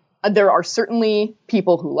 There are certainly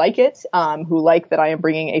people who like it, who like that I am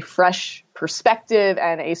bringing a fresh perspective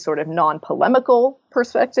and a sort of non-polemical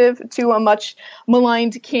perspective to a much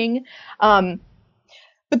maligned king. But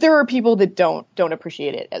there are people that don't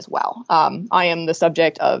appreciate it as well. I am the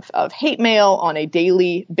subject of hate mail on a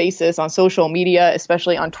daily basis on social media,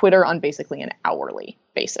 especially on Twitter, on basically an hourly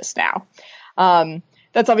basis now.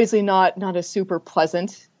 That's obviously not a super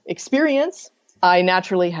pleasant experience. I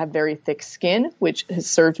naturally have very thick skin, which has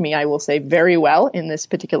served me, I will say, very well in this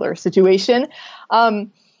particular situation. But,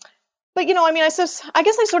 I guess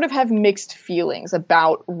I sort of have mixed feelings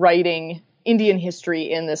about writing Indian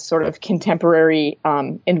history in this sort of contemporary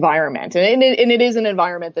environment. And it is an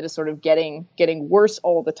environment that is sort of getting worse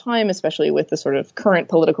all the time, especially with the sort of current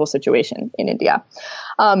political situation in India.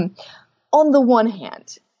 On the one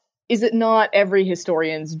hand, is it not every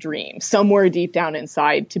historian's dream, somewhere deep down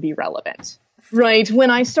inside, to be relevant? Right. When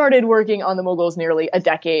I started working on the Mughals nearly a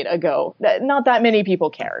decade ago, not that many people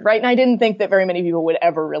cared, right? And I didn't think that very many people would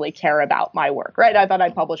ever really care about my work, right? I thought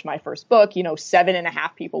I'd publish my first book,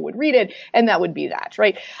 7.5 people would read it, and that would be that,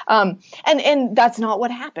 right? And that's not what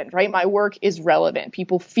happened, right? My work is relevant.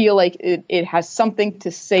 People feel like it has something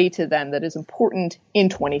to say to them that is important in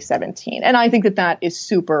 2017. And I think that is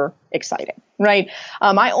super exciting, right?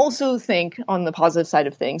 I also think, on the positive side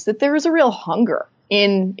of things, that there is a real hunger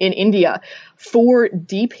in India for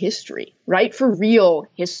deep history, right? For real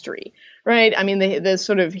history, right? I mean, the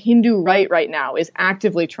sort of Hindu right now is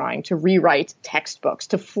actively trying to rewrite textbooks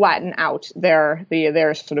to flatten out their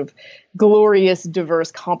sort of glorious,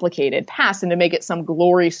 diverse, complicated past and to make it some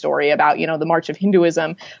glory story about, the march of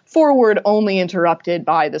Hinduism forward, only interrupted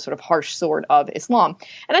by the sort of harsh sword of Islam.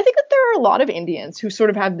 And I think that there are a lot of Indians who sort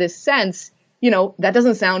of have this sense, that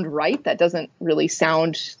doesn't sound right. That doesn't really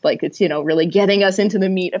sound like it's, really getting us into the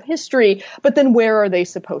meat of history. But then where are they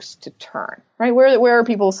supposed to turn, right? Where are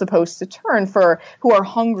people supposed to turn who are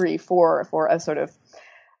hungry for a sort of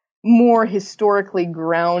more historically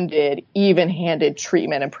grounded, even-handed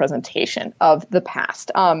treatment and presentation of the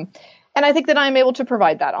past? And I think that I'm able to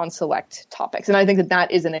provide that on select topics. And I think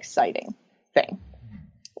that is an exciting thing.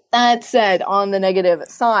 That said, on the negative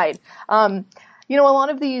side, a lot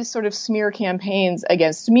of these sort of smear campaigns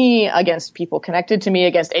against me, against people connected to me,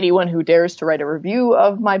 against anyone who dares to write a review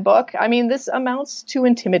of my book, this amounts to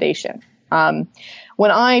intimidation.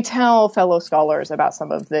 When I tell fellow scholars about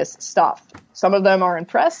some of this stuff, some of them are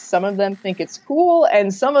impressed, some of them think it's cool,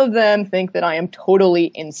 and some of them think that I am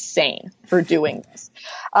totally insane for doing this.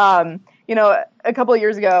 A couple of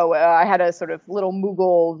years ago, I had a sort of little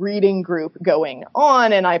Mughal reading group going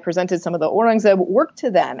on, and I presented some of the Aurangzeb work to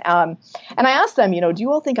them. And I asked them, do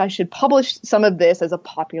you all think I should publish some of this as a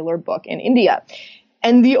popular book in India?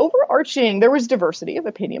 And there was diversity of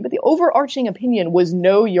opinion, but the overarching opinion was,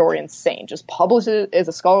 no, you're insane. Just publish it as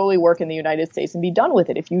a scholarly work in the United States and be done with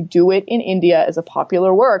it. If you do it in India as a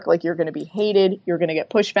popular work, you're going to be hated, you're going to get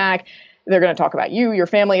pushback, they're going to talk about you, your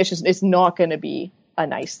family. It's not going to be a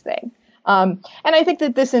nice thing. And I think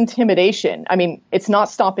that this intimidation, it's not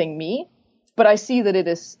stopping me, but I see that it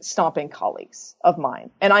is stopping colleagues of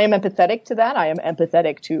mine. And I am empathetic to that. I am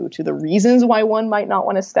empathetic to the reasons why one might not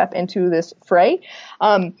want to step into this fray.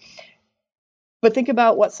 But think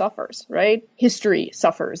about what suffers, right? History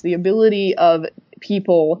suffers. The ability of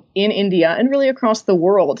people in India and really across the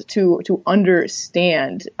world to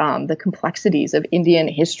understand the complexities of Indian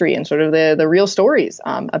history and sort of the real stories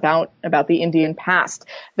about the Indian past.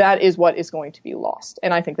 That is what is going to be lost.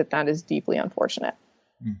 And I think that is deeply unfortunate.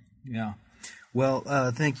 Yeah. Well,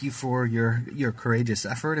 thank you for your courageous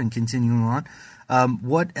effort and continuing on.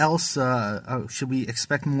 What else should we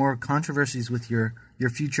expect? More controversies with your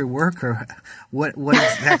future work, or what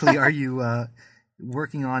exactly are you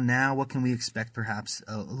working on now? What can we expect perhaps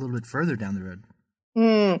a little bit further down the road?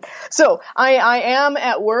 So I am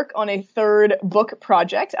at work on a third book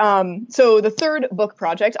project. So the third book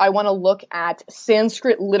project, I want to look at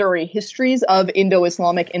Sanskrit literary histories of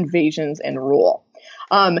Indo-Islamic invasions and rule.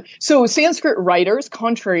 So Sanskrit writers,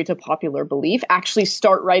 contrary to popular belief, actually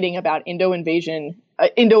start writing about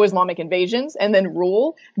Indo-Islamic invasions and then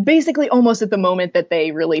rule, basically almost at the moment that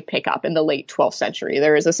they really pick up in the late 12th century.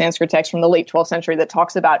 There is a Sanskrit text from the late 12th century that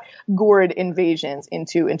talks about Ghurid invasions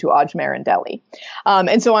into Ajmer and Delhi.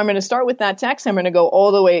 And so I'm going to start with that text. I'm going to go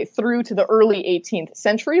all the way through to the early 18th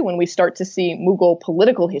century when we start to see Mughal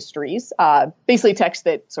political histories, basically texts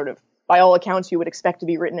that sort of, by all accounts, you would expect to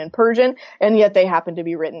be written in Persian, and yet they happen to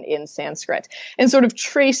be written in Sanskrit, and sort of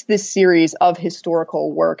trace this series of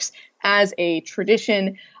historical works as a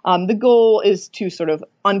tradition. The goal is to sort of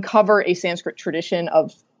uncover a Sanskrit tradition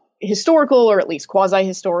of historical or at least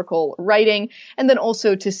quasi-historical writing, and then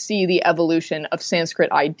also to see the evolution of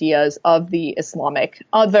Sanskrit ideas of the Islamic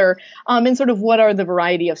other, and sort of what are the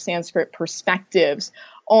variety of Sanskrit perspectives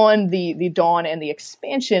on the dawn and the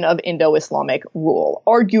expansion of Indo-Islamic rule,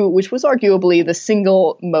 which was arguably the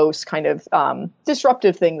single most kind of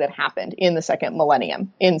disruptive thing that happened in the second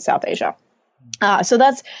millennium in South Asia. So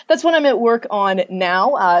that's what I'm at work on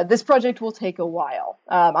now. This project will take a while.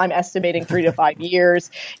 I'm estimating 3 to 5 years.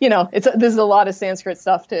 This is a lot of Sanskrit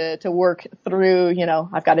stuff to work through.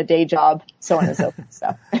 I've got a day job, so on and so forth.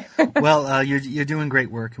 So. Well, you're doing great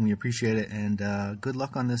work, and we appreciate it. And good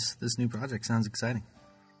luck on this new project. Sounds exciting.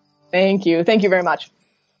 Thank you. Thank you very much.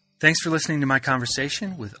 Thanks for listening to my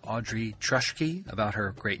conversation with Audrey Truschke about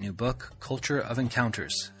her great new book, Culture of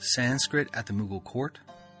Encounters, Sanskrit at the Mughal Court,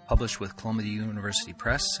 published with Columbia University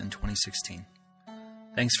Press in 2016.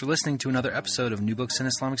 Thanks for listening to another episode of New Books in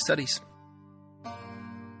Islamic Studies.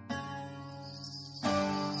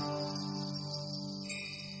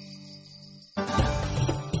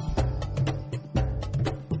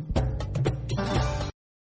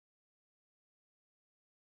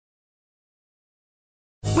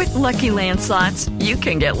 With Lucky Land Slots, you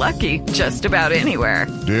can get lucky just about anywhere.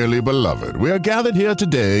 Dearly beloved, we are gathered here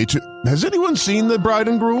today to... Has anyone seen the bride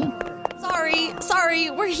and groom? Sorry,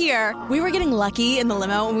 we're here. We were getting lucky in the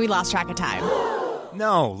limo and we lost track of time.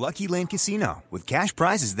 No, Lucky Land Casino, with cash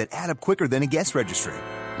prizes that add up quicker than a guest registry.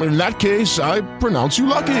 In that case, I pronounce you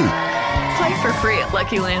lucky. Play for free at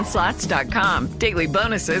LuckyLandSlots.com. Daily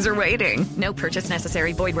bonuses are waiting. No purchase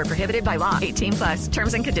necessary. Void where prohibited by law. 18+.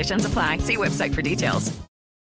 Terms and conditions apply. See website for details.